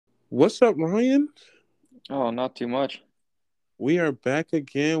What's up, Ryan? Oh, not too much. We are back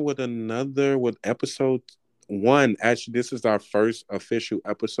again with episode one. Actually, this is our first official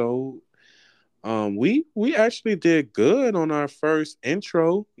episode. We actually did good on our first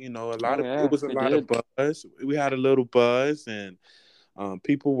intro. Oh It yeah, was a we lot of did. buzz. We had a little buzz, and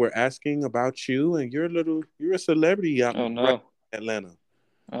people were asking about you, and you're a celebrity out Oh right no. in Atlanta.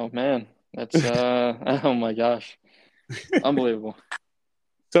 Oh man. That's oh my gosh. Unbelievable.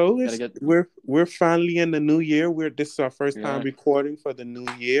 So Gotta it's get we're finally in the new year. We're This is our first time yeah. recording for the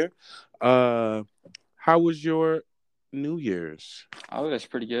new year. Uh, how was your New Year's? I was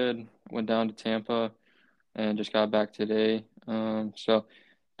pretty good. Went down to Tampa and just got back today. So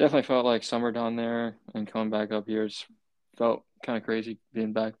definitely felt like summer down there and coming back up here. It's felt kind of crazy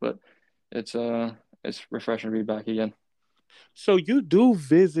being back, but it's uh it's refreshing to be back again. So you do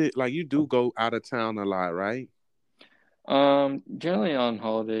visit, like you do go out of town a lot, right? Generally on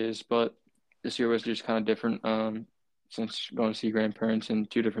holidays, but this year was just kind of different. Since going to see grandparents in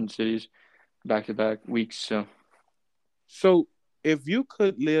two different cities back to back weeks. So, So if you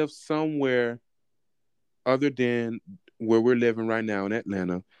could live somewhere other than where we're living right now in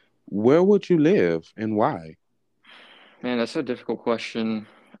Atlanta, where would you live and why? man, that's a difficult question.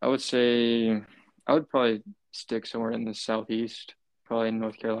 I would say I would probably stick somewhere in the southeast, probably in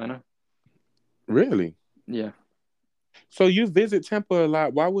North Carolina. Really? Yeah. So you visit Tampa a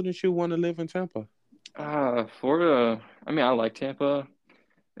lot. Why wouldn't you want to live in Tampa? Florida. I mean, I like Tampa.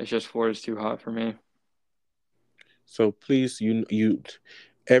 It's just Florida's too hot for me. So please,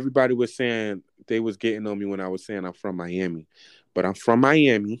 everybody was saying they was getting on me when I was saying I'm from Miami, but I'm from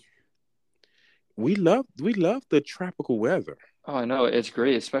Miami. We love the tropical weather. Oh, I know it's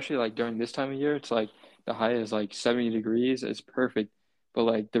great, especially like during this time of year. It's like the high is like 70 degrees. It's perfect. But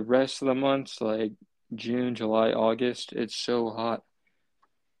like the rest of the months, like June, July, August, it's so hot.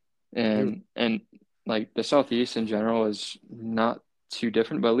 You're And like the Southeast in general is not too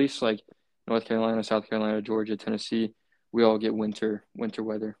different, but at least like North Carolina, South Carolina, Georgia, Tennessee, we all get winter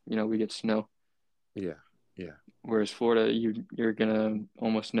weather. We get snow. yeah, yeah. Whereas Florida, you're gonna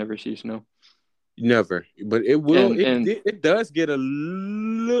almost never see snow. Never, but it will. And It does get a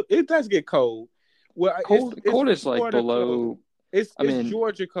little. It does get cold. Well, it's cold is like Florida cold. below. I It's mean,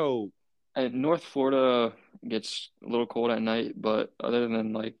 Georgia cold. and North Florida gets a little cold at night, but other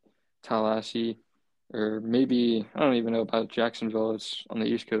than like Tallahassee or maybe I don't even know about Jacksonville, it's on the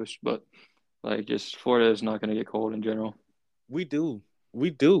East Coast, but like just Florida is not going to get cold in general. We do, we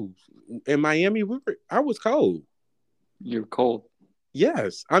do. In Miami, I was cold. You're cold.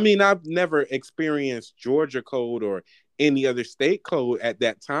 Yes, I mean I've never experienced Georgia cold or any other state cold at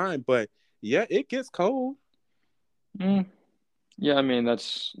that time, but yeah, it gets cold. Mm, yeah, I mean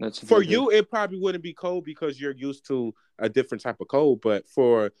that's For subjective. you, it probably wouldn't be cold because you're used to a different type of cold, but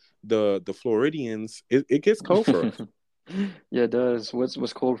for the Floridians, it gets cold for us. Yeah, it does.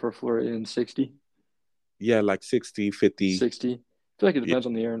 What's cold for Florida in 60? Yeah, like 60, 50. 60? I feel like it Yeah, depends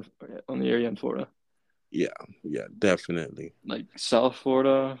on on the area in Florida. yeah, yeah, definitely. Like South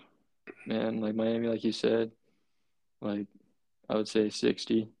Florida, man, like Miami, like you said, like I would say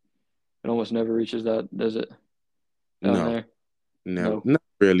 60. It almost never reaches that, does it? Down No, there? never, No, not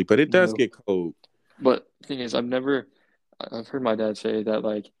really, but it does no. get cold. But the thing is, I've heard my dad say that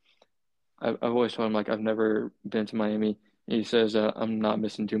like I've always told him like I've never been to Miami. He says I'm not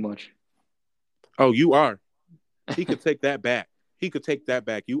missing too much. Oh, you are. He could take that back. He could take that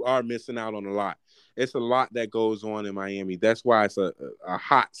back. You are missing out on a lot. It's a lot that goes on in Miami. That's why it's a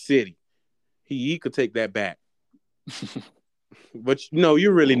hot city. He could take that back. But no,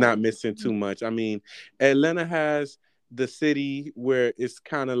 you're really not missing too much. I mean, Atlanta has the city where it's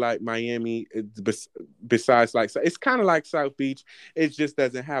kind of like Miami. Besides, like it's kind of like South Beach. It just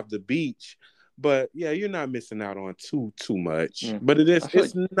doesn't have the beach. But yeah, you're not missing out on too much. Yeah, But I feel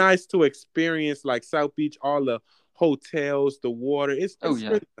it's like nice to experience like South Beach, all the hotels, the water. oh It's yeah.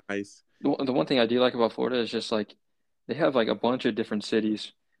 really nice. The one thing I do like about Florida is just like they have like a bunch of different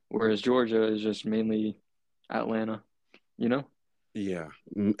cities, whereas Georgia is just mainly Atlanta. You know? Yeah,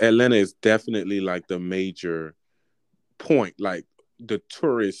 Atlanta is definitely like the major point, like the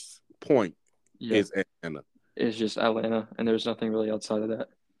tourist point Yeah, is Atlanta. it's just Atlanta, and there's nothing really outside of that.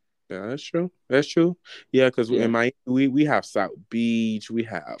 Yeah, that's true. That's true. Yeah, because in Yeah, Miami, we have South Beach, we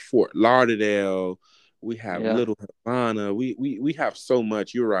have Fort Lauderdale, we have yeah, Little Havana. We have so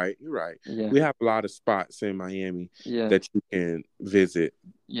much. You're right. You're right. yeah, We have a lot of spots in Miami yeah, that you can visit.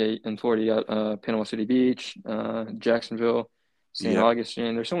 yeah. In Florida, you got Panama City Beach, Jacksonville, St. Yep.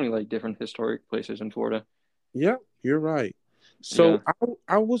 Augustine. There's so many like different historic places in Florida. Yep. You're right. So Yeah.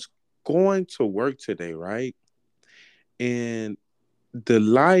 I was going to work today, right? And the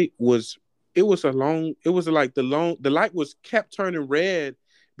light was it was a long it was like the light was kept turning red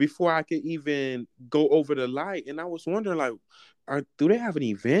before I could even go over the light, and I was wondering like, do they have an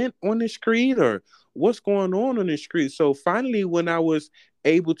event on the street or what's going on the street? So finally, when I was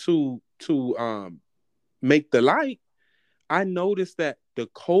able to make the light, I noticed that the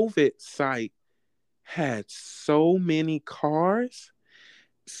COVID site had so many cars.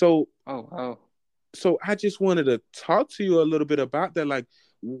 So Oh wow. so I just wanted to talk to you a little bit about that. Like,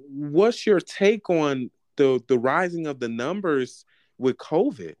 what's your take on the rising of the numbers with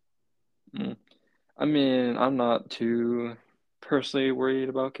COVID? Mm. I mean, I'm not too personally worried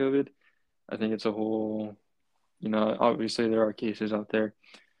about COVID. I think it's a whole, obviously there are cases out there,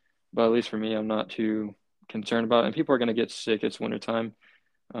 but at least for me, I'm not too concerned about it. And people are going to get sick. It's wintertime.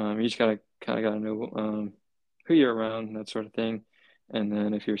 You just gotta kind of gotta know who you're around, that sort of thing. And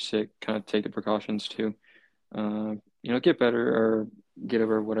then if you're sick, kind of take the precautions too. Get better or get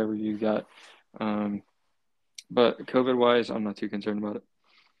over whatever you got. Um, but COVID wise, I'm not too concerned about it.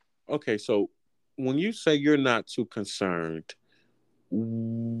 Okay, so when you say you're not too concerned,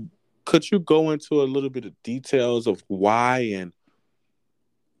 could you go into a little bit of details of why and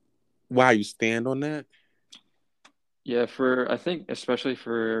why you stand on that? Yeah, I think especially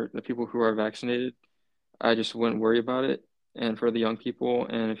for the people who are vaccinated, I just wouldn't worry about it. And for the young people,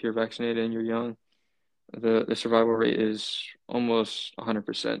 and if you're vaccinated and you're young, the survival rate is almost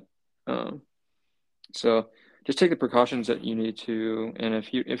 100%. Um, so just take the precautions that you need to. And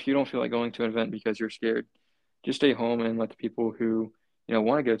if you don't feel like going to an event because you're scared, just stay home and let the people who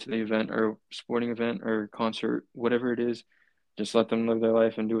want to go to the event or sporting event or concert, whatever it is, just let them live their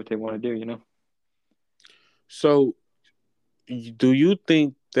life and do what they want to do. So, do you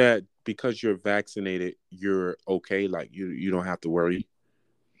think that because you're vaccinated, you're okay? Like you don't have to worry.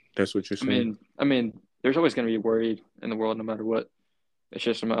 That's what you're I saying. mean, I mean, there's always going to be worried in the world no matter what. It's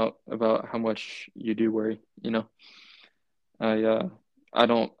just about how much you do worry. I uh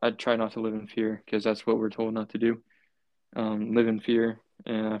I try not to live in fear because that's what we're told not to do. Live in fear,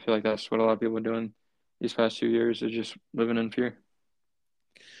 and I feel like that's what a lot of people are doing these past 2 years is just living in fear.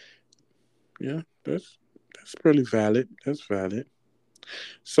 Yeah, that's pretty valid. That's valid.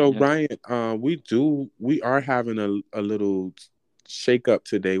 So Yeah. Ryan, we are having a little shake up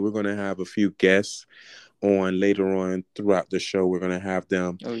today. We're gonna have a few guests on later on throughout the show. We're gonna have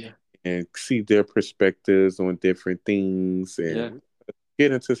them Oh yeah. and see their perspectives on different things Yeah. and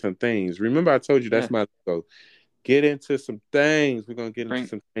get into some things. Remember, I told you that's Yeah. my goal. Get into some things. We're gonna get into Bring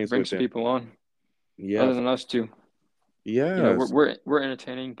some things bring with some them. people on Yeah. other than us too. Yes. We're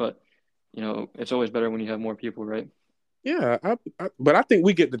entertaining, but it's always better when you have more people, right? Yeah, but I think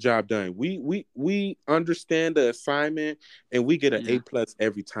we get the job done. We understand the assignment, and we get an A Yeah. plus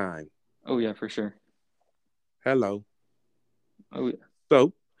every time. Oh yeah, for sure. Hello. Oh yeah.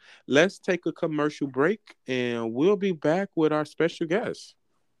 So let's take a commercial break, and we'll be back with our special guest.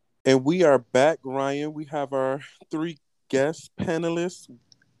 And we are back, Ryan. We have our three guest panelists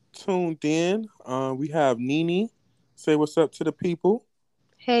tuned in. We have Nini. Say what's up to the people.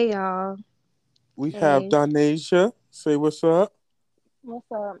 Hey y'all. We have Hey, Donasia. Say what's up. what's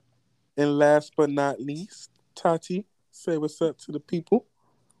up? And last but not least, Tati. Say what's up to the people.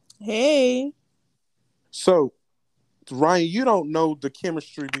 Hey. So, Ryan, you don't know the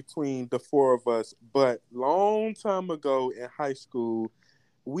chemistry between the four of us, but long time ago in high school,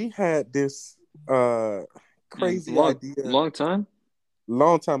 we had this Man, crazy long idea. long time.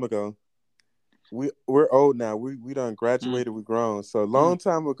 Long time ago. We're old now. We done Mm, graduated, we grown. So mm, long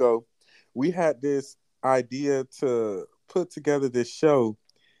time ago, we had this idea to put together this show.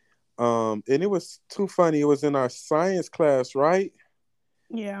 And it was too funny. It was in our science class, right?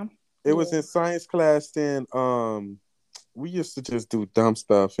 Yeah. It was Yeah. in science class then. We used to just do dumb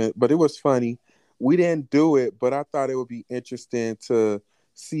stuff, but it was funny. We didn't do it, but I thought it would be interesting to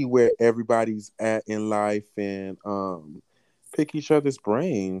see where everybody's at in life and pick each other's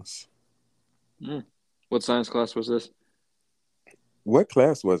brains. mm. What science class was this? What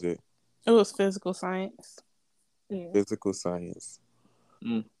class was it? It was physical science. Yeah. Physical science.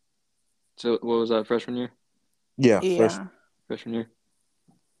 Mm. So what was that? Freshman year? Yeah, fresh. Yeah. Freshman year.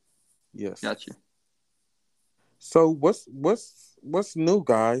 Yes. Got you. So what's new,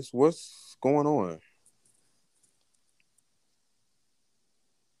 guys? What's going on?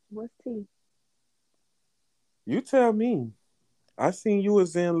 What's tea? You tell me. I seen you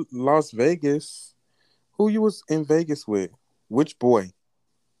was in Las Vegas. Who you was in Vegas with? Which boy?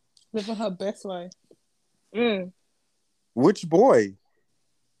 Living her best life. Mm. Which boy?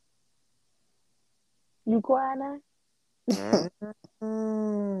 You quiet now? Ah.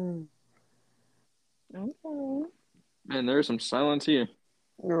 Okay. Man, there's some silence here.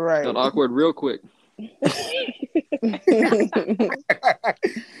 Right. Got awkward real quick.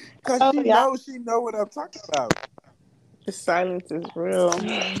 Cause Oh, yeah. she know what I'm talking about. The silence is real.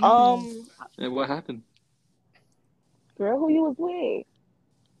 And what happened? Girl, who you was with?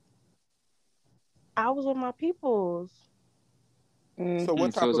 I was with my peoples. So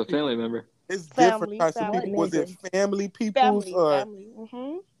what So type it's of a people? family member. It's different Family, types of What people. family. Was it nigga? family peoples or Family.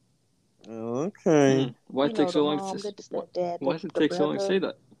 okay? Why You it take know, the so long mom, to the stepdad, why does it the take so long to brother. say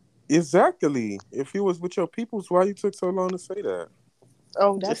that? Exactly. If you was with your peoples, why you took so long to say that?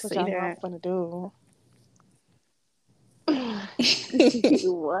 Oh, that's Just what say y'all know I'm that. gonna do.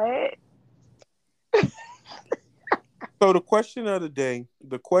 What? So the question of the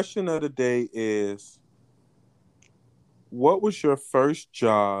day is, what was your first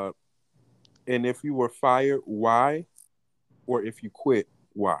job, and if you were fired, why, or if you quit,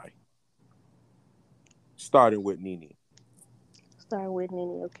 why? Starting with Nene. Start with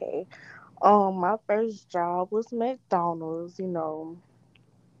Nene, okay. My first job was McDonald's, you know.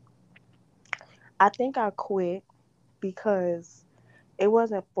 I think I quit because it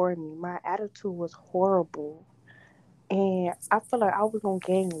wasn't for me. My attitude was horrible. And I feel like I was gonna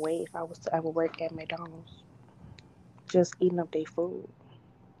gain weight if I was to ever work at McDonald's. Just eating up their food.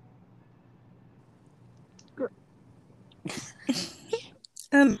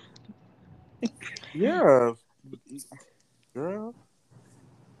 And Yeah, girl.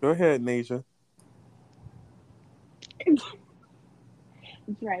 Go ahead, Nasia.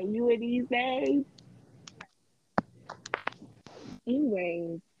 Right, you in these days?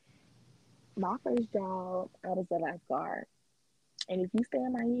 Anyways, my first job, I was a lifeguard. And if you stay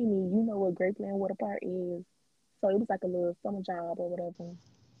in Miami, you know what Grapeland Water Park is. So it was like a little summer job or whatever.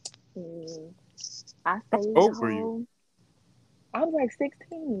 And I stayed How the old were you? whole. I was like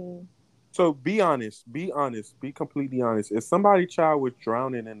 16. So be honest. Be honest. Be completely honest. If somebody child was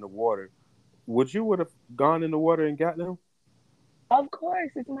drowning in the water, would have gone in the water and got them? Of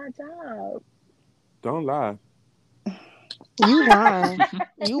course, it's my job. Don't lie. You lying.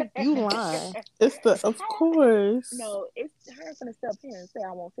 You lying. it's the of How? course. No, it's her gonna step here and say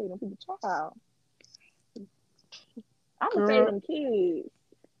I won't save them people child. I'm gonna save Girl, them kids.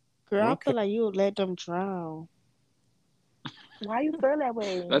 Girl, I Okay. feel like you would let them drown. Why you feel that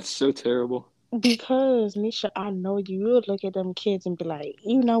way? That's so terrible. Because Nisha, I know you. You would look at them kids and be like,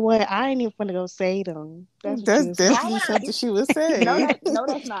 you know what? I ain't even gonna go save them. That's what you that's would say. Why definitely would I? something she would No, say.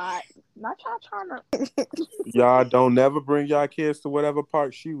 that's not. Not y'all trying to. Y'all don't never bring y'all kids to whatever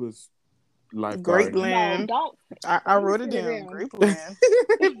park she was Great lifeguarding. No, land. don't. I Let me wrote it sit it down. down. Great land.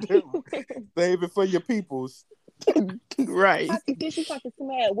 Save it for your peoples. Right. Tati, since you talking to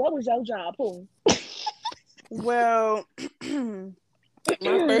me, what was your job? Who? Well,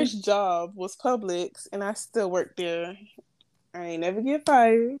 my first job was Publix, and I still work there. I ain't never get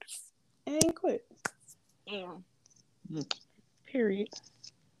fired. I ain't quit. Yeah. Period.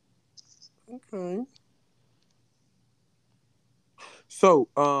 Okay. So,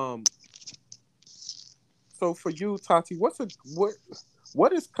 so for you, Tati,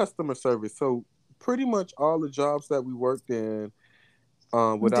 what is customer service? So pretty much all the jobs that we worked in,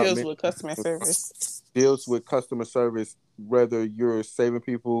 without Deals mentioning, with customer service. deals with customer service. Whether you're saving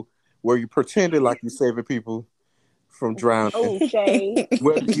people, where you pretended like you're saving people from drowning, Oh, Shay.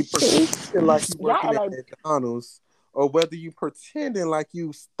 whether you pretending like you Y'all working act at like McDonald's, or whether you pretending like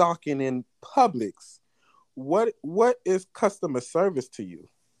you stalking in Publix. What is customer service to you?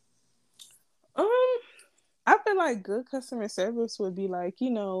 Um, I feel like good customer service would be like,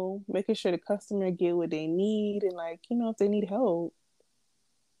 making sure the customer get what they need and like, if they need help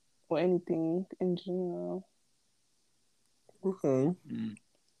or anything in general. Okay. Mm.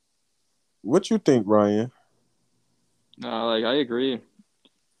 What you think, Ryan? Like I agree.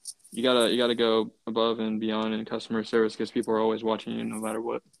 You gotta go above and beyond in customer service because people are always watching you no matter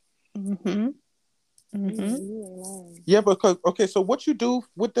what. Mm-hmm. Mm-hmm. you ain't lying. Yeah, because okay, so what you do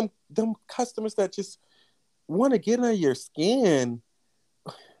with them customers that just want to get under your skin?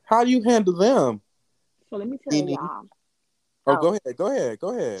 How do you handle them? So let me tell Nene? y'all. Oh, Oh, go ahead.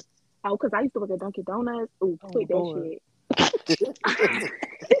 because I used to work at Dunkin' Donuts. Oh, Oh quit that Lord. shit.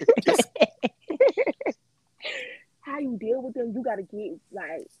 Just How you deal with them? You gotta get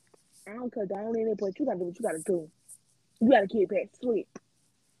like I don't condone it, but you gotta do what you gotta do. You gotta get back slick.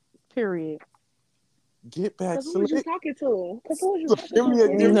 Period. Get back Cause who was you slick. talking to? Cause who was you So talking give to me a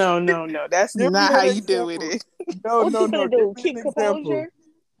for give me real? no. That's give me not how an you do with example. it. No, What no, you no. gonna Give do? me an Keep example. composure?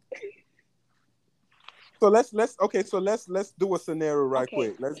 So let's do a scenario right Okay.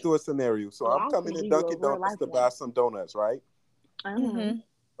 quick. Let's do a scenario. So Oh, I'm I was coming gonna to give you a Dunkin' real Donuts life to buy one. some donuts, right? Uh-huh. Mm-hmm.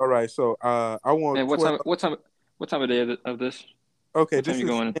 All right. So I want And 12. what time What time of day of this? Okay, What time this you is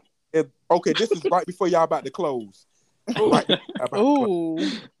going? okay. This is right before y'all about to close. Oh, Right about to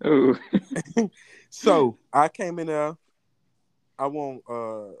close. Ooh. oh, So I came in there. I want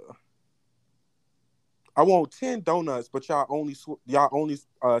 10 donuts, but y'all only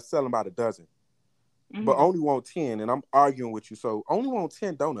sell them by the dozen. But only want 10, and I'm arguing with you. So only want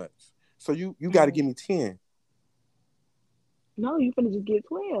 10 donuts. So you got to give me 10. No, you finna just get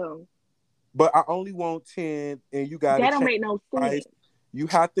 12. But I only want 10, and you got to That don't change make no the price. sense. You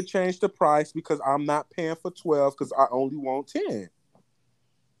have to change the price because I'm not paying for 12 because I only want 10.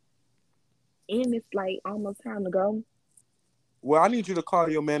 And it's like almost time to go. Well, I need you to call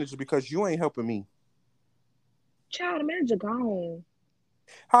your manager because you ain't helping me. Child, the manager gone.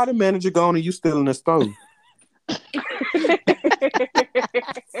 How the manager going and you still in the stove?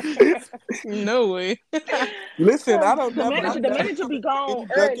 No way. Listen, I Cause don't never. I the never manager come be to gone any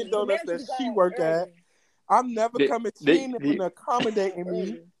Dunkin' early. The Donuts manager that be she gone work at. early. I'm never they coming they seeing them they and accommodating me.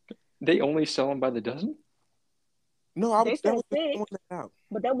 Early. they only sell them by the dozen. No, They that said was just 6, throwing that out.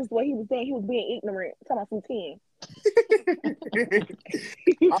 but that was what he was saying. He was being ignorant. Talking about some 10.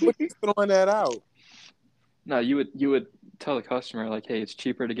 I was just throwing that out. No, you would tell the customer like, hey, it's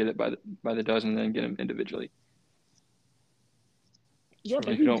cheaper to get it by the dozen than get them individually. Yeah, And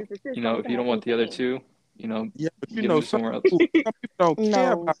but if you he don't, just insists you on know, if talking you don't about want some the other 10. two, Yeah, but give them to somewhere else. some people don't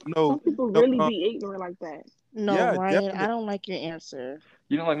care No. about Some people no. really be ignorant like that. No, Yeah, Ryan, definitely. I don't like your answer.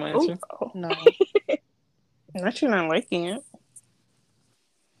 You don't like my Oh, answer? No. Not you not liking it.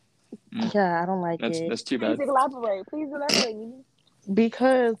 Yeah, I don't like That's it. too please bad. elaborate. Please elaborate.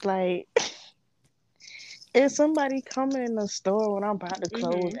 Because, like, if somebody coming in the store when I'm about to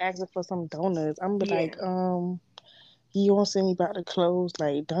close Mm-hmm. asking for some donuts, I'm be Yeah. like, you won't see me about to close.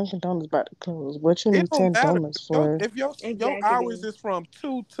 Like, Dunkin' Donuts about to close. What you It need don't 10 matter donuts for? if your hours Exactly. is from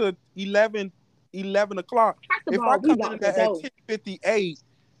 2 to 11 o'clock. First of If I all, we come in locked the there at door. 10:58,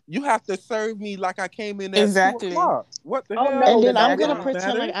 you have to serve me like I came in at 2 Exactly. o'clock. What the Oh hell? And no, the then I'm door It gonna don't locked.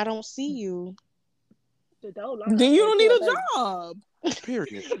 pretend matter. like I don't see you. The door locked Then you at don't need 12:30. a job.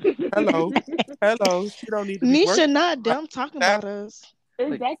 Period. Hello. Hello. She don't need to be Nisha working not at dumb talking my about us. Like,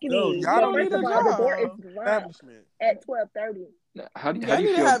 no, Exactly. You y'all But don't don't need need first to a of be all, the working door at is job. my locked establishment. at 12:30. how do Y'all you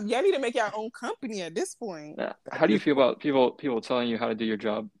need to feel? y'all need to make your own company at this point. How do you feel about people telling you how to do your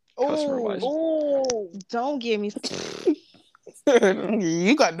job customer wise? Oh, Oh, don't get me.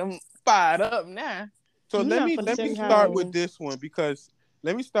 You got them fired up now. So You're let not me gonna let tell me me start with how. this one because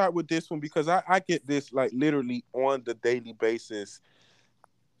I get this like literally on the daily basis.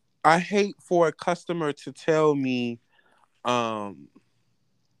 I hate for a customer to tell me, um,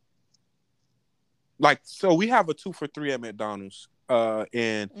 like, so we have a 2 for $3 at McDonald's,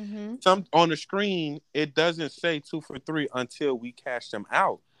 and Mm-hmm. some on the screen it doesn't say 2 for $3 until we cash them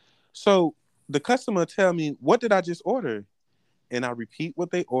out. So the customer tell me, "What did I just order?" And I repeat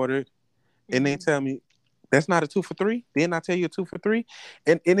what they ordered, and they tell me, "That's not a 2 for $3." Then I tell you a 2 for $3,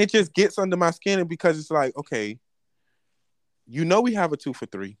 and it just gets under my skin because it's like, okay, we have a 2 for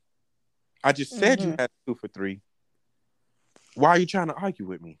 $3. I just said you Mm-hmm. had a 2 for $3. Why are you trying to argue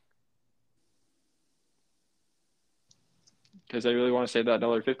with me? Because I really want to save that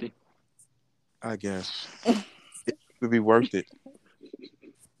 $1.50. I guess it would be worth it.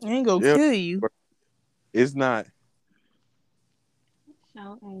 Ain't gonna Yeah, kill you. it's not.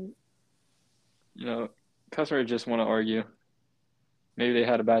 no, Customers just want to argue. Maybe they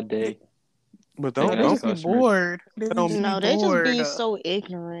had a bad day. But No, Picking they out just be customers. bored. They don't just be No, they just bored. be so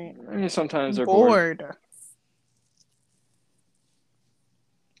ignorant. I mean, sometimes they're bored. Bored.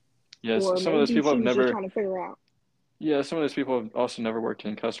 Yes, or some of those maybe people she have was just never. trying to figure out. Yeah, some of those people have also never worked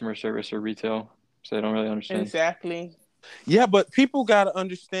in customer service or retail, so they don't really understand. Exactly. Yeah, but people got to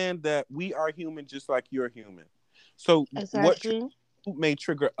understand that we are human just like you're human. So what Exactly. may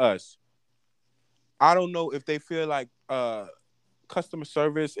trigger us? I don't know if they feel like customer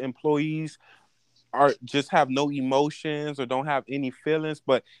service employees are just have no emotions or don't have any feelings,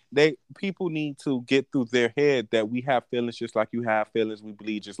 but people need to get through their head that we have feelings just like you have feelings, we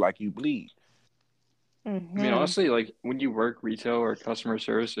bleed just like you bleed. Mm-hmm. I mean, honestly, like when you work retail or customer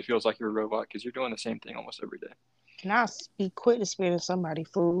service, it feels like you're a robot because you're doing the same thing almost every day. And I'll be quick to spit in somebody's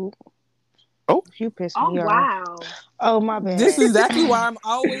food. Oh, If you piss Oh me off. wow. Oh, my This bad. is exactly why I'm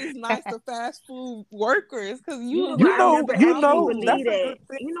always nice to fast food workers, because You you know will what? get I them never you actually know food. that's believe a that. good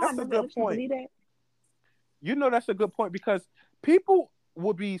thing. You know, I That's a never good actually point. believe that. That's a good point because people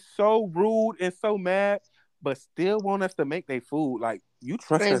would be so rude and so mad, but still want us to make their food. Like, you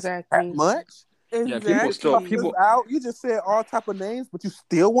trust us that Exactly. much? Yeah, You people just still cussed us Exactly. people. out. You just said all type of names, but you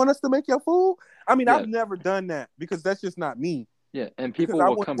still want us to make your food? I mean, Yeah, I've never done that because that's just not me. yeah, and Because people I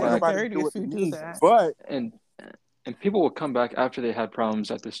will wouldn't come want We're back nobody to dirty do if it to you do me. that. But and And people will come back after they had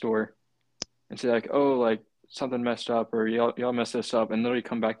problems at the store and say like, oh, like something messed up or y'all messed this up, and literally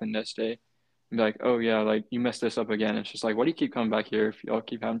come back the next day and be like, oh yeah, like you messed this up again. It's just like, why do you keep coming back here if y'all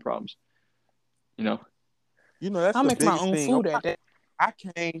keep having problems? You know? That's I the make my biggest own thing. food at that. I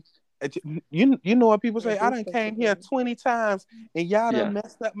came. You know what people say? I done came here 20 times and y'all Yeah. done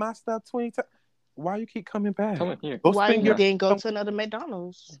messed up my stuff 20 times. Why you keep coming back? Come in here. Go Why spend you your didn't go to another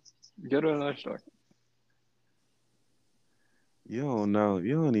McDonald's? Go to another store. You don't know.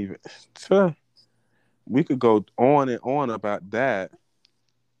 You don't even. We could go on and on about that.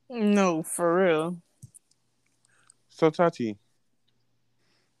 No, for real. So Tati,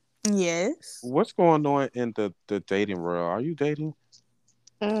 Yes. what's going on in the dating world? Are you dating?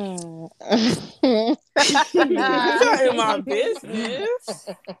 Mm. You're not in my business.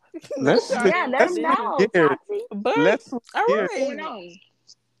 Let's Not switch- Yeah, in let my let's them switch know, business. gears. Tati. But Let's switch all gears. What's going right. on?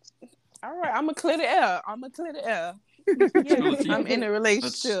 All right, I'm gonna clear the air. Spill the Yes, tea. I'm in a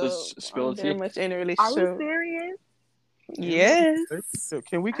relationship. Let's spill I'm the very tea. much in a Are we relationship. serious? Yes.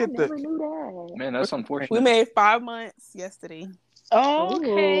 Can we I get never knew that. Man, that's We unfortunate. made 5 months yesterday.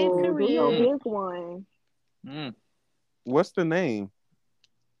 Okay, Ooh, do your period. big one. Mm. What's the name?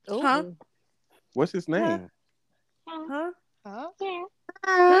 Huh? Ooh. What's his Huh? name? Huh? Huh?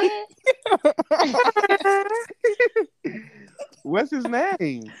 Yeah. What's his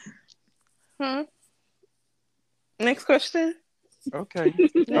name? Huh? Next question. Okay.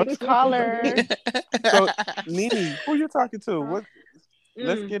 Next caller. So Nini, who you talking to? What?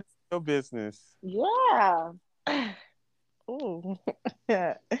 Let's Mm. get into your business. Yeah. Ooh.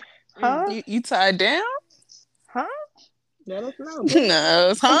 Mm. Huh? You tied down? Huh? Let us know. No,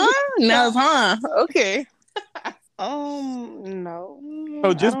 it's huh? No, it's huh? Okay. No. So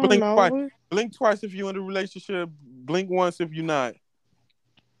I just don't blink twice. know. Blink twice if you're in a relationship. Blink once if you're not.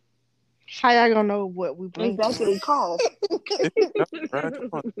 How y'all gonna know what we blinking? Exactly. Cough. If you know, right? Come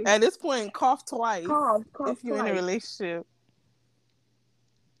on. At this point, cough twice Cough if you're in a twice. relationship.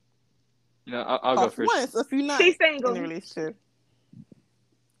 You know, I'll go Cough first. once if you're not She's in a single. relationship.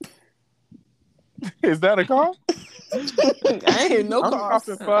 Is that a call? I ain't hear no I'm coughs.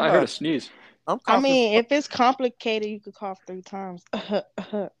 coughing for I heard her. a sneeze. I'm I coughing. mean, if it's complicated, you could cough 3 times.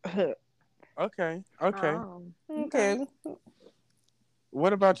 Okay. Oh. Okay.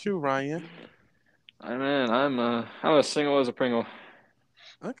 What about you, Ryan? I'm as single as a Pringle.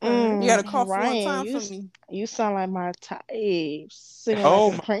 Okay. You gotta cough one Ryan, time for me. you sound like my type. Singing like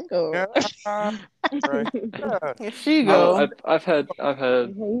Oh a my Pringle. God. Right. Yeah. Here she Oh, go. I've had Hey,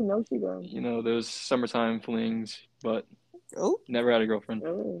 you know she goes. those summertime flings, but Oh. never had a girlfriend.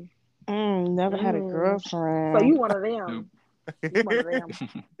 Oh. Never had a Mm. So girlfriend. you one of Nope. them. You one of them.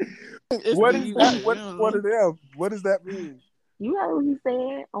 It's What me, is one that? of What them. of them? What does that mean? You heard what he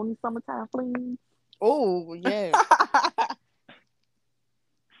said on the summertime flings? Oh, yeah.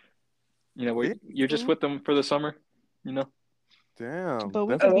 You're just with them for the summer. Damn. But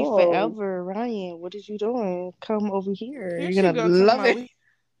we That's could be Oh. forever. Ryan, what is you doing? Come over here. Here You're she gonna go talking love about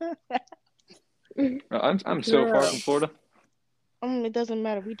it. I'm so far Girl. from Florida. It doesn't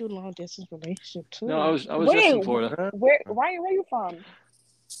matter. We do long distance relationship too. No, I was just Wait, in Florida. Ryan, where you from?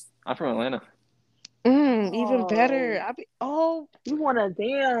 I'm from Atlanta. Even better. You one of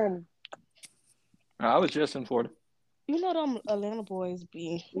them. I was just in Florida. You know them Atlanta boys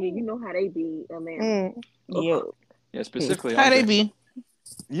be. Yeah, you know how they be, man. Yeah. Yeah, specifically how they Andre. be.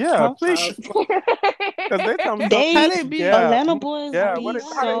 yeah, Huh? please. Because they tell me How They they be. yeah. Atlanta boys Yeah, be what You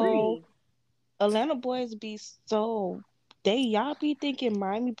know how they so be. Atlanta boys be so y'all be thinking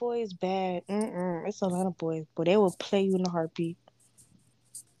Miami boys bad. It's Atlanta boys, but they will play you in a heartbeat.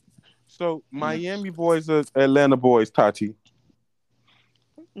 So Miami boys are Atlanta boys, Tati.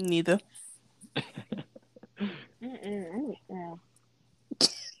 Neither. Mm-mm.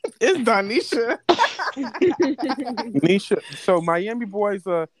 It's Donisha. Nisha. So Miami boys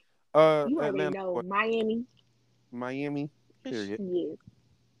are You already Atlanta know. boys. Miami. Miami. Period. Yes.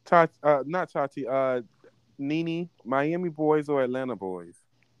 Tati, not Tati. Nini. Miami boys or Atlanta boys.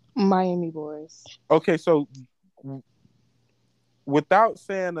 Miami boys. Okay, so without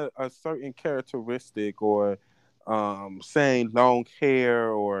saying a certain characteristic or saying long hair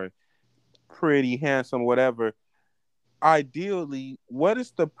or pretty, handsome, whatever, ideally, what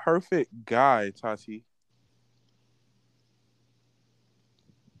is the perfect guy, Tati?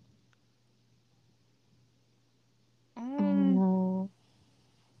 Mm,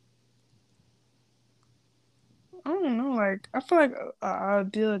 I don't know. Like, I feel like a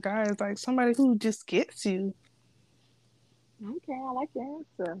ideal guy is like somebody who just gets you. Okay, I like the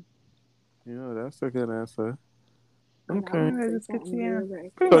answer. Yeah, that's a good answer. And I Okay. want to Alright, say it's good to something yeah. real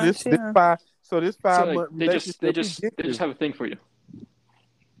right Pretty So quick. much, this yeah. five So 5 month like relationship we they getting just you. have a thing for you.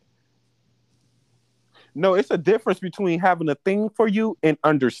 No, it's a difference between having a thing for you and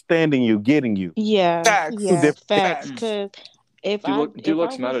understanding you, getting you. Yeah, Two yeah, Facts. different things. facts. Mm. Facts. Cause if I Do if I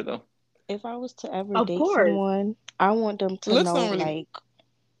looks matter was though? if I was to ever Of date course. someone, I want them to Looks know don't really like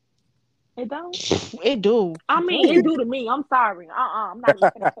It don't. it do. I mean, it Ooh. do to me. I'm sorry. I'm not even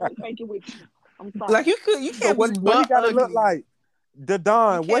gonna fake it with you. I'm like sorry. you So can't be what he butt gotta look ugly. like? The You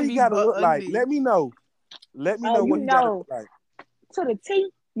Don, what can't he be gotta butt look like? ugly. Let me know. Let me Oh, know you what he gotta know, look like. to the T.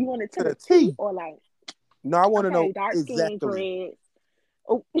 You want it to To the the T T. or like, No, I wanna know okay, dark skin, exactly. dreads.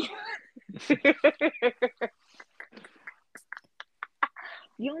 Oh,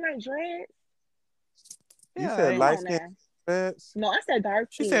 you don't like dreads? You Yeah, said like, Come light on skin now. mix. No, I said dark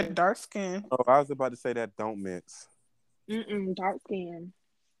she said skin. dark skin. Oh, I was about to say that don't mix. Dark skin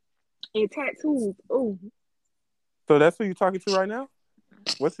and tattoos. Oh, So that's who you talking to right now?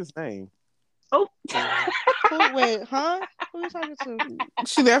 What's his name? oh. Who? Wait, huh? Who you talking to?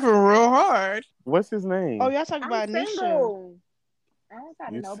 She laughing real hard. What's his Oh, name? y'all talking I'm about Nisha? single. I don't talk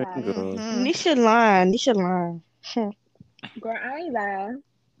to You nobody. single. Mm-hmm. Nisha lying. Nisha lying. Girl, I ain't lying.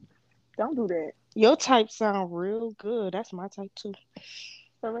 Don't do that. Your type sound real good. That's my type too.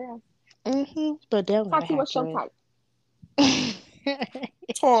 For real. But they don't gotta Tati, have what's your dread. type?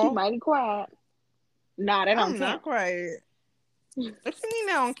 She Tall. mighty quiet. Nah, that don't I'm not count. quiet. What you mean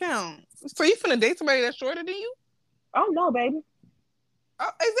that don't count? So you finna date somebody that's shorter than you? Oh no, baby. Oh,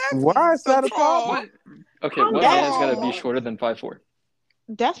 Why exactly. is So that a tall. What? problem? Okay, Calm what down, man's gotta That's be Lambert. shorter than 5'4"?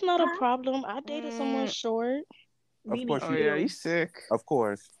 that's not a Huh? problem. I dated someone Mm, short, Of Nene course oh you yeah, you too. sick. of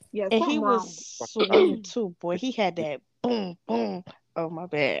course. Yeah, and he something was wrong. swinging too. Boy, he had that boom boom. Oh my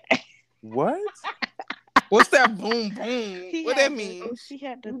bad. What? What's that boom boom? He What that had the mean? he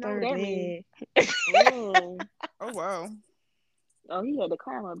had the You know what third that means. leg. Oh. Oh wow. Oh, he had to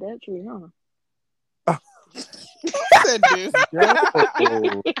climb up that tree, huh? Who said this?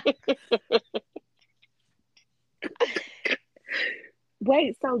 Yo.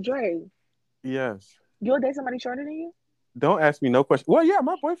 Wait, so Dre, Yes. you'll date somebody shorter than you? Don't ask me no question. Well, yeah,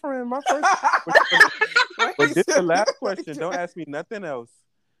 my boyfriend, my first. Why But he this the said it last like question. Don't that? ask me nothing else.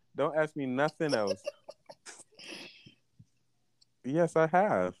 Don't ask me nothing else. Yes, I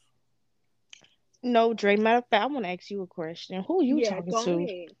have. No, Dre. Matter of fact, I want to ask you a question. Who you Yeah, talking go to?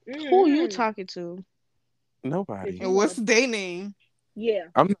 ahead. Who you talking to? If Nobody. you And what's wanna, their name? yeah,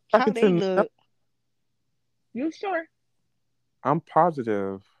 I'm not How talking they to. look? you sure? I'm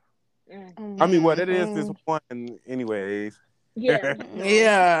positive. Mm. I mean, what it is Mm-mm. one, anyways. Yeah, no.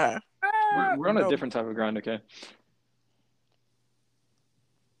 Yeah. We're on a No, different type of grind, okay?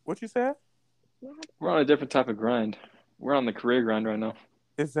 what you said? We're on a different type of grind. We're on the career grind right now.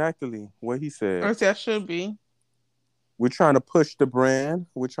 Exactly what he said. Or that should be. We're trying to push the brand.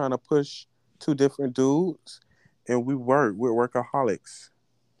 We're trying to push two different dudes, and we work. We're workaholics.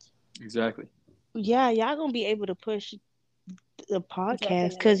 Exactly. Yeah, y'all gonna be able to push the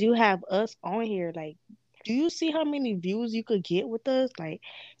podcast because Definitely. you have us on here. Like, do you see how many views you could get with us? Like,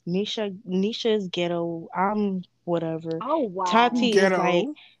 Nisha's ghetto. I'm whatever. Oh wow. Tati is like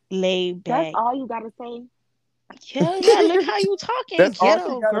Ghetto. laid That's back. all you gotta say? Hell yeah, look how you talking, That's all she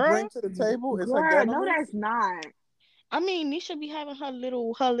ghetto got to bring girl. to the table is her Girl, no, ghetto-ness. that's not. I mean, Nisha be having her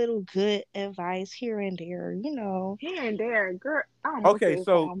little good advice here and there, you know. Here and there, girl. I almost Okay, said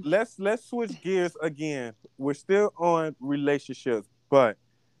so something. let's switch gears again. We're still on relationships, but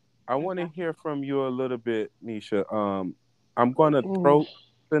I want to Okay. hear from you a little bit, Nisha. I'm gonna Ooh. throw a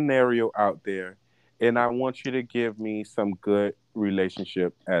scenario out there, and I want you to give me some good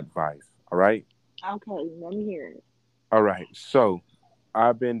relationship advice. All right. Okay, let me hear it. All right. So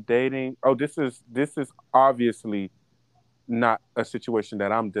I've been dating. Oh, this is obviously not a situation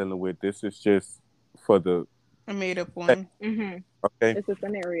that I'm dealing with. This is just for the I made up one. Mm-hmm. okay. It's a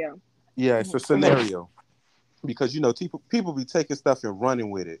scenario. Yeah, it's a Mm-hmm. scenario because people be taking stuff and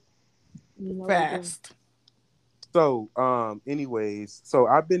running with it. You know they do. Fast. So, anyways, so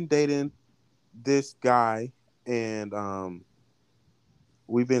I've been dating this guy, and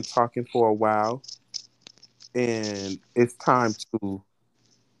we've been talking for a while, and it's time to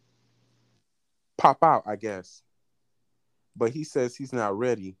pop out, I guess. But he says he's not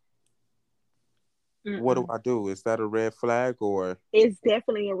ready. What do Mm-mm. I do? Is that a red flag or It's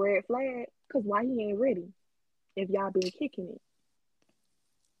definitely a red flag. Cause why he ain't ready? If y'all been kicking it,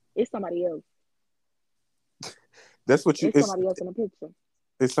 it's somebody else. that's what you? It's somebody else in the picture.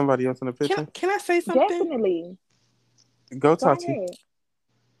 It's somebody else in the Can picture. can I say something? Definitely. Go, Go Tati. ahead.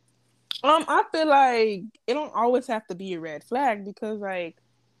 I feel like it don't always have to be a red flag because like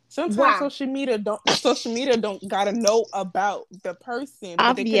Sometimes Why? social media don't gotta know about the person,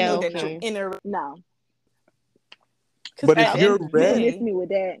 but they can know that you're okay. in a. No, Because But at if the you're end of the you can ready, miss day, me with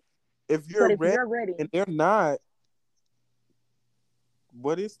that. if But you're if ready you're ready, and they're not,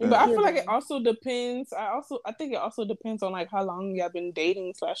 what is but that? I until feel like it then, also depends. I think it also depends on like how long y'all been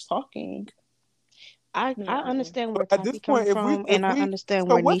dating / talking. I mm-mm. understand But where at this Tati coming point, from, if and I we, understand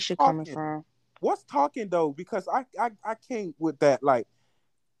so where what's Nisha coming talking? from. What's talking though? Because I can't with that. Like,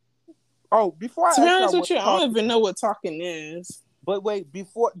 oh, before To be I ask y'all honest with what's you, I don't talking, even know what talking is. but wait,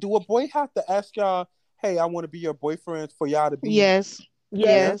 before do a boy have to ask y'all, hey, I want to be your boyfriend for y'all to be? Yes, Yes,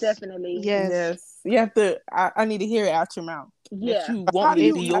 Yeah. yes, definitely. yes. Yes, you have to. I need to hear it out your mouth that Yeah. you want How me do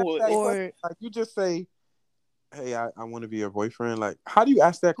to If you be ask that yours. question? or Like, you just say, hey, I want to be your boyfriend. Like, how do you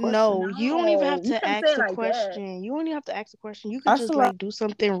ask that question? no, you don't even have No, you to can't say ask it the like that. question. You don't even have to ask the question. You could I just feel like like do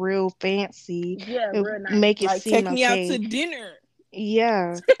something real fancy Yeah, and real nice. make it seem take me out to okay. dinner.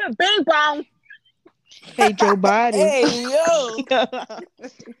 Yeah. Bing bong. Hey, Joe Biden. Hey yo,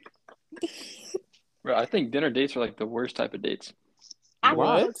 Bro, I think dinner dates are like the worst type of dates. I think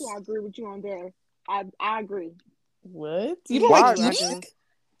Why? so what? too. I agree with you on there. I agree. What? You don't Me like Why? too. I eating? do.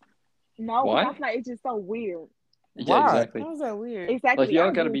 No, because I Why? feel like it's just so weird. Yeah, Why? exactly. How is that weird? Like Exactly. I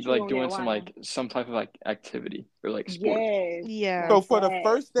y'all got agree to be with you like on that, doing some Ryan. like some type of like activity or like sport. Yes, Yeah. So like for the that.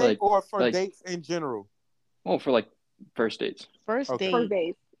 first date Like or for like dates in general? well for like first dates. First Okay. First date.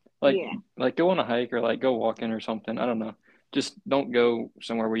 days. Like Yeah, like go on a hike or like go walking or something. I don't know. Just don't go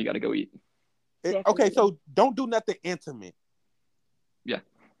somewhere where you got to go eat. Okay, definitely. so don't do nothing intimate. Yeah,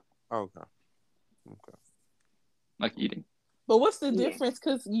 Okay. Okay. like eating. But what's the Yeah. difference?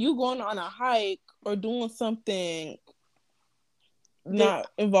 Because you going on a hike or doing something The not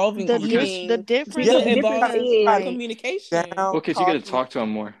involving the eating, difference Yeah, Because the is difference because is gotta like communication. down Well, because you got to talking. talk to them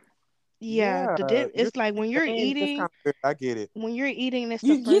more. yeah, Yeah, it's like and it's kind of weird. I get it. when you're eating it's the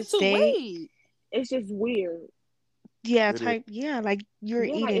You get first to date. wait. it's just weird. Yeah, It is. type yeah, like you're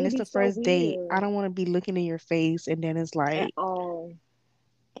Yeah, like eating, it'd it's be the so first date. I weird don't want to be looking in your face and then it's at like, all.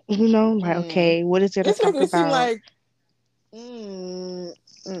 like, Mm. okay, what is there to It's talk making it seem about? like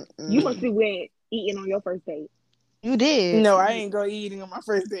You must mm-mm. be went eating on your first date. You did. No, I ain't go eating on my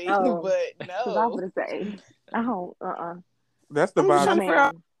first date, Oh, but because I was no. gonna say, I don't. That's the I'm just vibe. No, trying to figure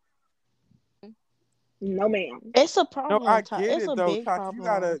out. ma'am. No, ma'am. It's a No, I problem. get It's it a though, big Tati.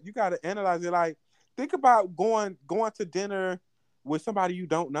 problem. You gotta analyze it. Like, think about going to dinner with somebody you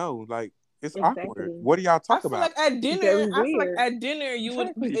don't know. Like, it's awkward. Exactly. What do y'all talk about? Very I feel like weird. at dinner you would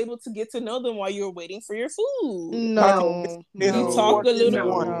be Exactly. able to get to know them while you're waiting for your food. Tati, Like No, you it's talk No, a more than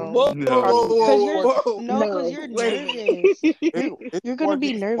little. one. no, No. Whoa, whoa, Tati, no. whoa, it's cause whoa, you're more. whoa, no, cause No. you're Wait a minute. nervous. It's You're more gonna be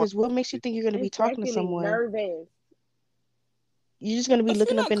than one. nervous. What makes you think you're gonna be talking to Exactly. someone? Nervous. You're just gonna be If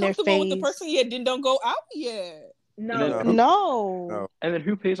looking you're up not in their comfortable with the face. person yet, then don't go out yet. And then No. No, No. no, and then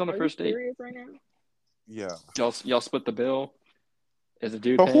who pays on the Are you first date? serious right now? yeah. Y'all split the bill. Is the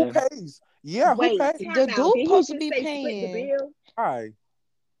dude But who paying? pays? Yeah, who Wait, pays? The time out. dude Did he supposed to just be say split the paying. bill? Why?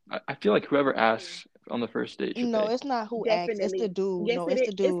 I feel like whoever asks on the first date should No, pay. it's not who asks. It's the Definitely. dude. Yes, No, it it's is.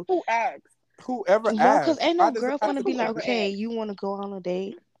 the It's dude. who asks. Whoever No, cause asks. ain't Why no does it girl have gonna to be be like, a Whoever okay, man? asks. you want to go on a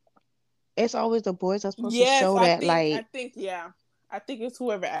date? It's always the boys that's supposed to Yes, show that, like, yeah. I think it's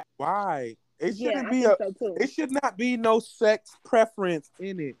whoever asks. Why? It Yeah, shouldn't I be think so too. it should not be no sex preference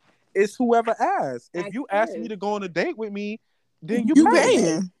in it. It's whoever asks. If Ask you ask me first. to go on a date with me, then you You pay. Yes,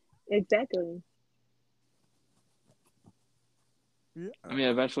 paying. exactly. Yeah. I mean,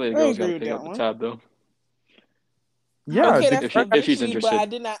 eventually the I girl's got agree to with pick that up the one. tab though. Yeah. Okay, The, that's If she's eventually, but I interested.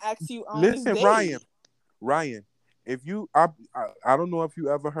 did not ask you on this listen, date. Ryan, if you I don't know if you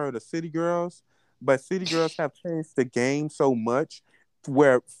ever heard of City Girls, but City Girls have changed the game so much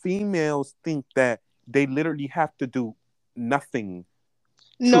where females think that they literally have to do nothing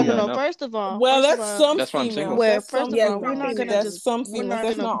no, no, Yeah, to no. no. Well, that's some That's why I'm single. females. Well, That's first some of Yes, all, some females. That's females. some we're females. not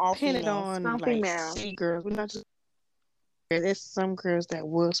That's gonna not all pin it females. on Some like females. city girls. We're not just. There's some girls that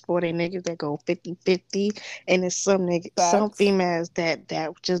will sport their niggas that go 50-50, and there's some Facts. females that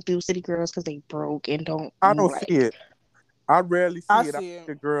just do city girls because they broke and don't I don't see like. it. I rarely I see it. I see see it.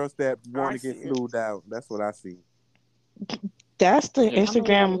 the girls that want I to see get it. flued out. That's what I see. That's the Yeah. I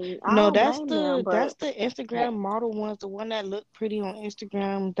Instagram. mean, I No, don't blame them, that's but the hey, Instagram model ones, the one that look pretty on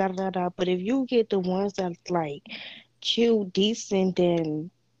Instagram. Da da da. But if you get the ones that like chill, decent, then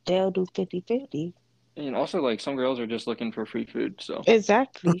they'll do 50-50. And also, like some girls are just looking for free food. So,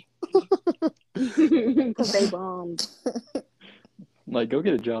 Exactly. because they bummed. like, go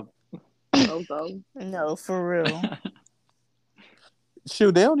get a job. Bozo. No, for real.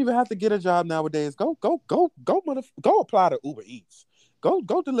 Shoot, they don't even have to get a job nowadays. Go apply to Uber Eats.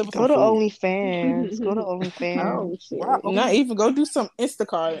 Go deliver some Go to food. OnlyFans. Go to OnlyFans. Oh shit. Why Not even go do some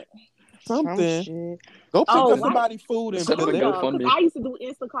Instacart. Some something? shit. Go pick Oh, up why? somebody's food and Set up a deliver. Because GoFundMe. I used to do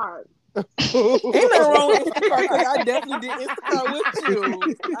Instacart. Ain't nothing wrong with Instacart because I definitely did Instacart with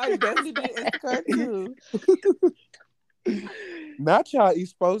you. I definitely did Instacart too. Not y'all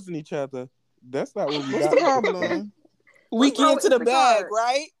exposing each other. That's not what we What's got. the problem? We What's wrong get to with the bag, Instacart?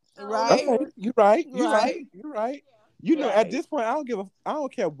 right? Oh, Right? Okay, you're right. You're right. Right? You're right. You know, at Right. this point, I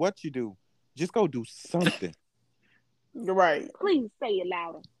don't care what you do. Just go do something. You're right. Please say it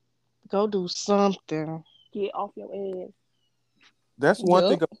louder. Go do something. Get off your ass. That's one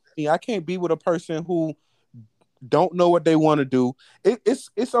thing Yup. about me. I can't be with a person who don't know what they want to do.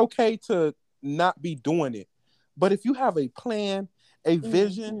 It's okay to not be doing it, but if you have a plan, a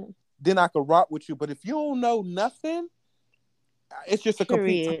vision, then I could rock with you. But if you don't know nothing, it's just a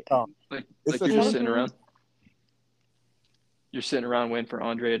complete Period. turn off. Like It's you're just sitting Mhm. around. You're sitting around waiting for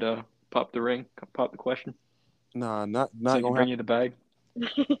Andre to pop the ring, pop the question, Nah, so he not can gonna bring happen. you the bag.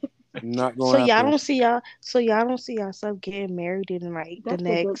 Not So gonna y'all happen. don't see y'all. So y'all don't see yourself getting married in like That's the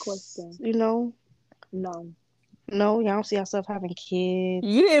a good next. question. You know, No. no, y'all don't see yourself having kids.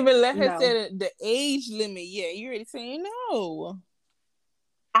 You didn't even let her No. say the age limit yet. You already saying no.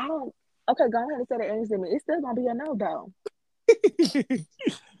 I don't. Okay, go ahead and say the age limit. It's still gonna be a no though.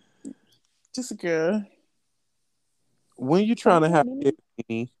 Just a girl. When you trying to Okay, have Nene. kids,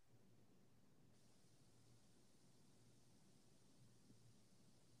 Nene?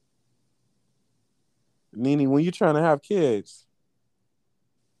 Nene, when you trying to have kids?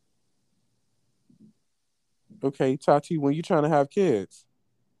 Okay, Tati, when you trying to have kids?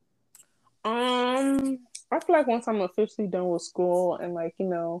 I feel like once I'm officially done with school and like,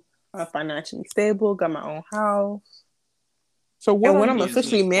 I'm financially stable, got my own house, So what and are when you? I'm Thing is,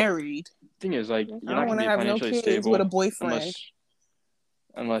 officially married, thing is, like, I you're don't not want gonna to be have no financially kids with a stable boyfriend.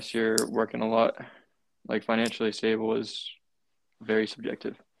 unless you're working a lot. Like financially stable is very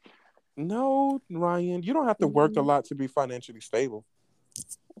subjective. No, Ryan, you don't have to work a lot to be financially stable.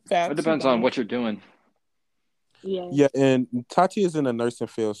 Facts, It depends on what you're doing. Yeah. Yeah, and Tati is in the nursing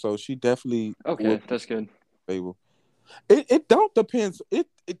field, so she definitely Okay, will be that's good. stable. It don't depends.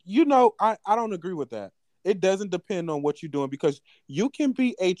 I don't agree with that. It doesn't depend on what you're doing because you can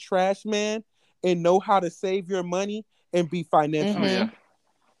be a trash man and know how to save your money and be Oh yeah, financially.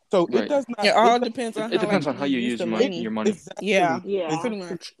 So it right. does not. It all depends on It how depends like on how you you use use the your money. money. Yeah, exactly. Yeah. pretty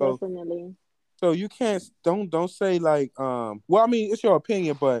much. So, Definitely. so you can't don't say like well, I mean it's your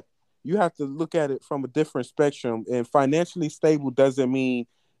opinion, but you have to look at it from a different spectrum. And financially stable doesn't mean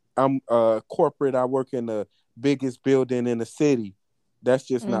I'm corporate. I work in the biggest building in the city. That's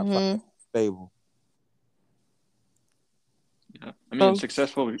just not financially stable. Yeah, I mean,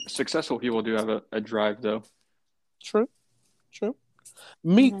 So successful people do have a drive though. true, true.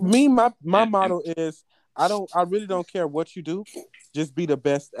 Mhm. My And motto is I really don't care what you do, just be the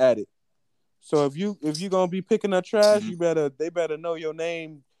best at it. So if you gonna be picking up trash, mhm. they better know your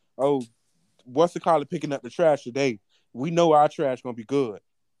name. Oh, what's it called? Picking up the trash today. We know our trash gonna be good.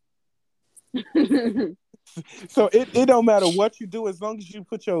 So it don't matter what you do as long as you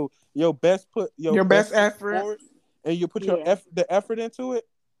put your Your best best foot effort. forward and you put Yeah. the effort into it.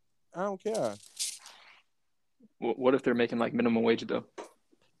 I don't care. What if they're making like minimum wage though?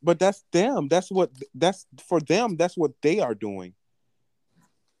 But that's them. That's for them. That's what they are doing.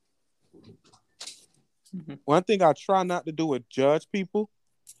 Mhm. One thing I try not to do is judge people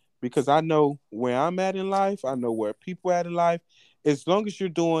because I know where I'm at in life. I know where people at in life. As long as you're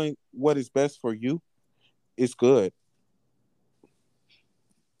doing what is best for you, it's good,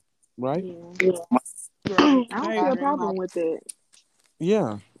 right? Yeah. Right. I don't I see a agree. problem with it.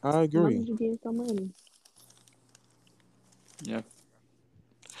 Yeah, I As long agree. as you get some money. Yeah.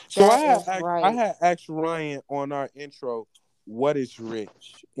 So That is I right. had asked Ryan on our intro, what is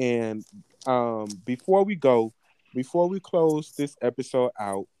rich? And before we close this episode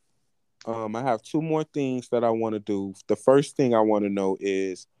out, I have two more things that I want to do. The first thing I want to know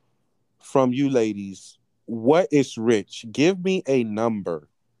is from you ladies, what is rich? Give me a number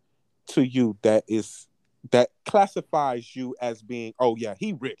to you that classifies you as being, oh yeah,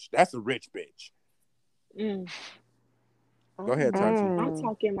 he rich. That's a rich bitch. Mm. Go ahead, Tati. I'm Mm.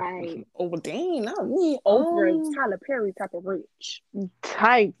 talking like Oh dang, not me. Oprah, Tyler Perry type of rich.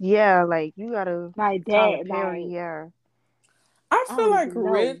 Type, yeah, like you gotta Like Tyler that. Perry, Like yeah. I I feel don't like even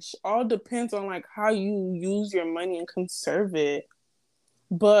know. rich all depends on like how you use your money and conserve it.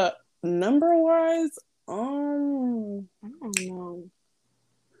 But number wise, I don't know.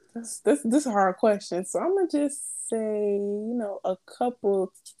 this is a hard question. So I'm gonna just say, a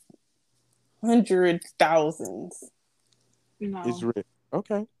couple hundred thousands. Is No. rich.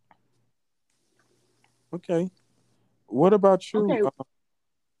 Okay. Okay. What about you? Okay,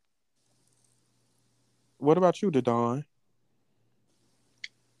 What about you, Dadon?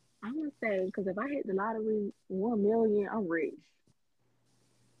 I'm gonna say because if I hit the lottery 1 million, I'm rich.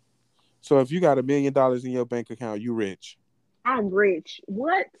 So if you got $1 million in your bank account, you rich. I'm rich.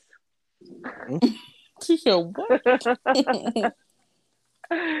 What? Mm, She said what?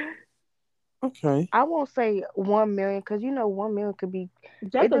 okay. I won't say 1 million because 1 million could be. It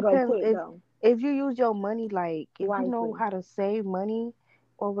Jacob go depends quick though, if you use your money like if you know wisely. how to save money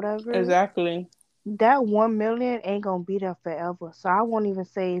or whatever. Exactly. That 1 million ain't gonna be there forever. So I won't even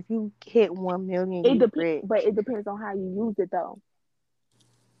say if you hit 1 million, It you depends, but rich. it depends on how you use it though.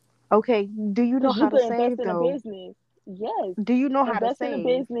 Okay, do you know Because you how to could invest save in a though? business. Yes, Do you know how to invest in a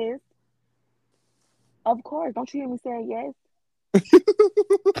save? business. Of course. Don't you hear me saying yes?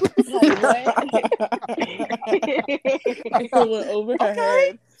 Like what? It went over her Okay.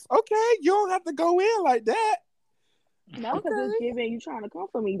 head. Okay. You don't have to go in like that. No, because it's Okay. giving you trying to come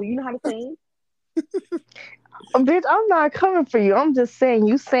for me. Do you know how to sing? Bitch, I'm not coming for you. I'm just saying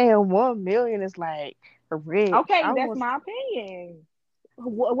you saying 1 million is like rich. Okay, that's my opinion.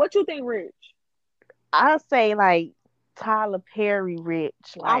 What you think, Rich? I'll say like Tyler Perry rich.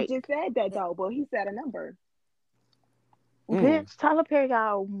 I Like just said that though, but he said a number. Mm. bitch, Tyler Perry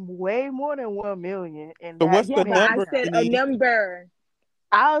got way more than 1 million in So that what's Yeah, the but bank I number said you account. a need? number.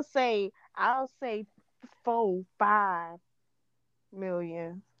 I'll say 4, 5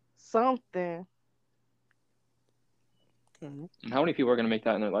 million. Something. Okay. And how many people are going to make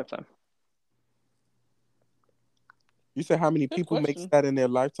that in their lifetime? You said how many Good people makes question. that in their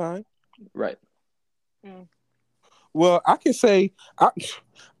lifetime? Right. Mm. Well, I can say,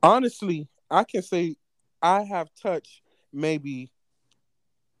 honestly, I can say I have touched maybe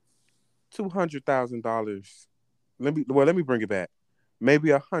 $200,000. Let me bring it back. Maybe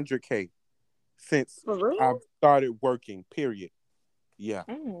 100K since For real? I've started working. Period. Yeah,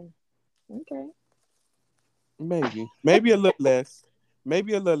 Mm. Okay. maybe a little less,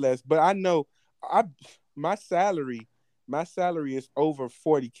 maybe a little less. But I know I my salary, my salary is over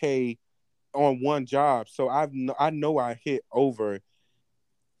 40K on one job. So I know I hit over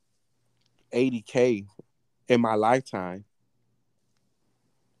 80K in my lifetime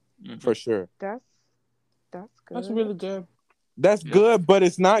Hmm. for sure. That's That's good. really good. That's Yep. good, but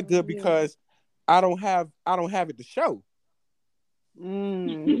it's not good Yeah. because I don't have it to show.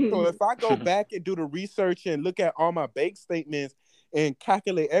 Mm. So if I go back and do the research and look at all my bank statements and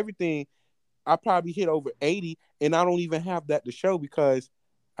calculate everything, I probably hit over 80 and I don't even have that to show because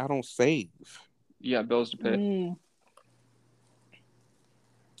I don't save. You got bills to pay. Mm.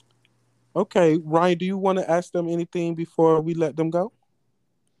 Okay, Ryan, do you want to ask them anything before we let them go?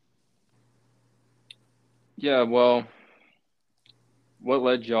 Yeah, well, what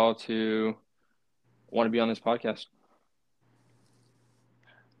led y'all to want to be on this podcast?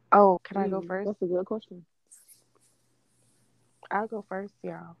 Oh, can I go first? That's a good question. I'll go first,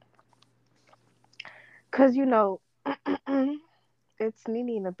 y'all. Cause it's Nene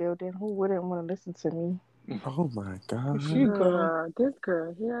in the building. Who wouldn't want to listen to me? Oh my God. She go. Girl, this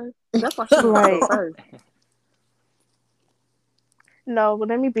girl here. That's why she wanted to go Like, first. no, but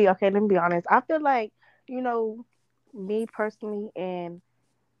let me be okay. Let me be honest. I feel like you know, me personally, and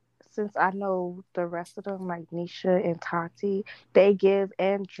since I know the rest of them, like Nisha and Tati, they give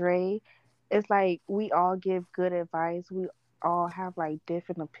and Dre. It's like we all give good advice. We all have like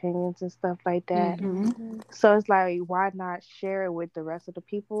different opinions and stuff like that. Mm-hmm. Hmm. So it's like, why not share it with the rest of the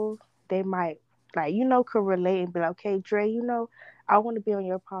people? They might, like, could relate and be like, okay, Dre, I want to be on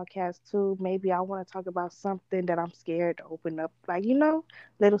your podcast too. Maybe I want to talk about something that I'm scared to open up. Like,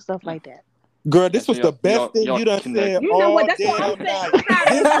 little stuff Yeah. like that. Girl, Yeah, this so was the best thing y'all you done connect. said You know what? all That's what I'm damn saying. night. I'm proud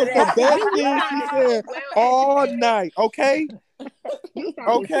of you This for was the that. best You thing she sounded so said well all educated. night. Okay? You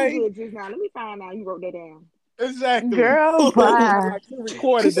sounded too Okay? good just now. Let me find out you wrote that down. Exactly. Girl, Sound bye. like you She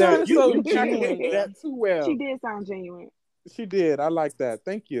recorded that. sounded You so you genuine, calculated girl. that too She well. did sound genuine. She did. I like that.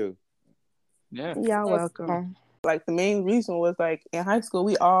 Thank you. Yeah. Y'all Yes. welcome. Like the main reason was like in high school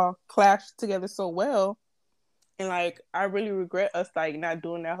we all clashed together so well, and like I really regret us like not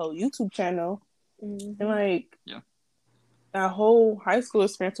doing that whole YouTube channel, and Hmm. like Yeah. that whole high school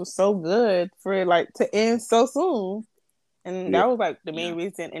experience was so good for it like to end so soon. And Yeah. that was like the Yeah. main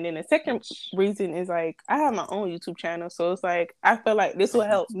reason. And then the second That's. reason is like I have my own YouTube channel. So it's like I feel like this will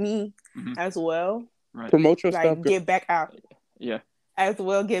help me Hmm. as well. Right. Promote your stuff, Like girl. get back out. Yeah. As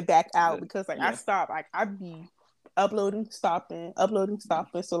well get back out because like I Yeah. stopped. Like I be uploading, stopping.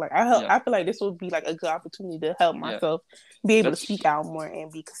 So like Yeah. I feel like this would be like a good opportunity to help Yeah. myself be able to That's speak out more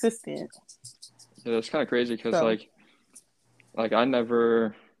and be consistent. yeah, that's kind of crazy because So like Like I'm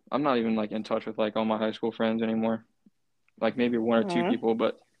not even like in touch with like all my high school friends anymore. Like maybe one or two Mhm. people,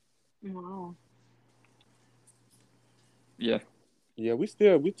 but Wow. yeah, Yeah, we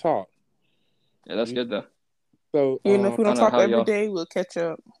talk. yeah, that's We good though. so Even if we I don't don't know talk how every y'all. day, we'll catch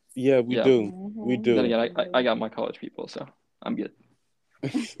up. yeah, we Yeah. do. We Then do. again, I got my college people, so I'm good.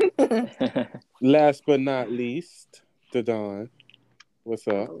 Last but not least, the Don. What's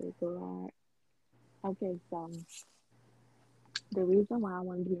up? Oh God. Okay, so the reason why I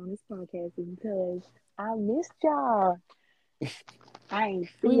want to be on this podcast is because I missed y'all. I ain't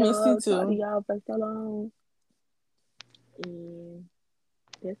see We missed you y'all, talk to too. y'all for so long, and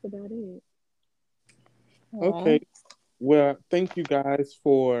that's about it. Okay. Aw. Well, thank you guys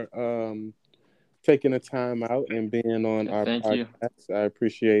for taking the time out and being on Yeah, our thank you. podcast. I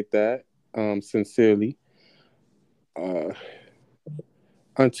appreciate that sincerely. Uh,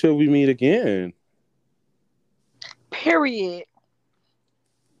 until we meet again. Period.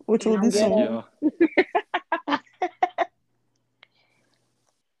 Which And will be I'm Thank soon. gonna you.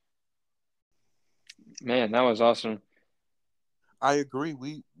 Man, that was awesome. I agree.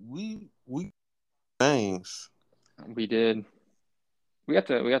 We things. We did. We got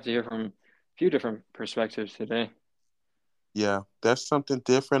to hear from a few different perspectives today. Yeah, that's something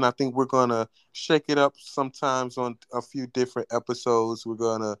different. I think we're gonna shake it up sometimes on a few different episodes. We're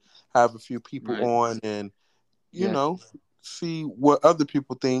gonna have a few people Right. on and you Yeah. know see what other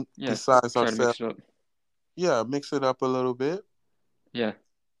people think Yeah. besides Try to ourselves. mix it up. Yeah, mix it up a little bit. Yeah.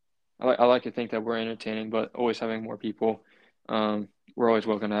 I like to think that we're entertaining, but always having more people. We're always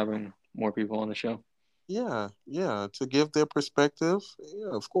welcome to having more people on the show. Yeah, yeah, to give their perspective. Yeah,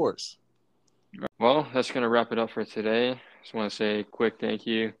 of course. Well, that's gonna wrap it up for today. Just want to say a quick thank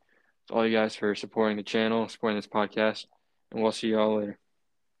you to all you guys for supporting the channel, supporting this podcast, and we'll see you all later.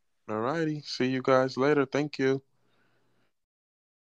 All righty. See you guys later. Thank you.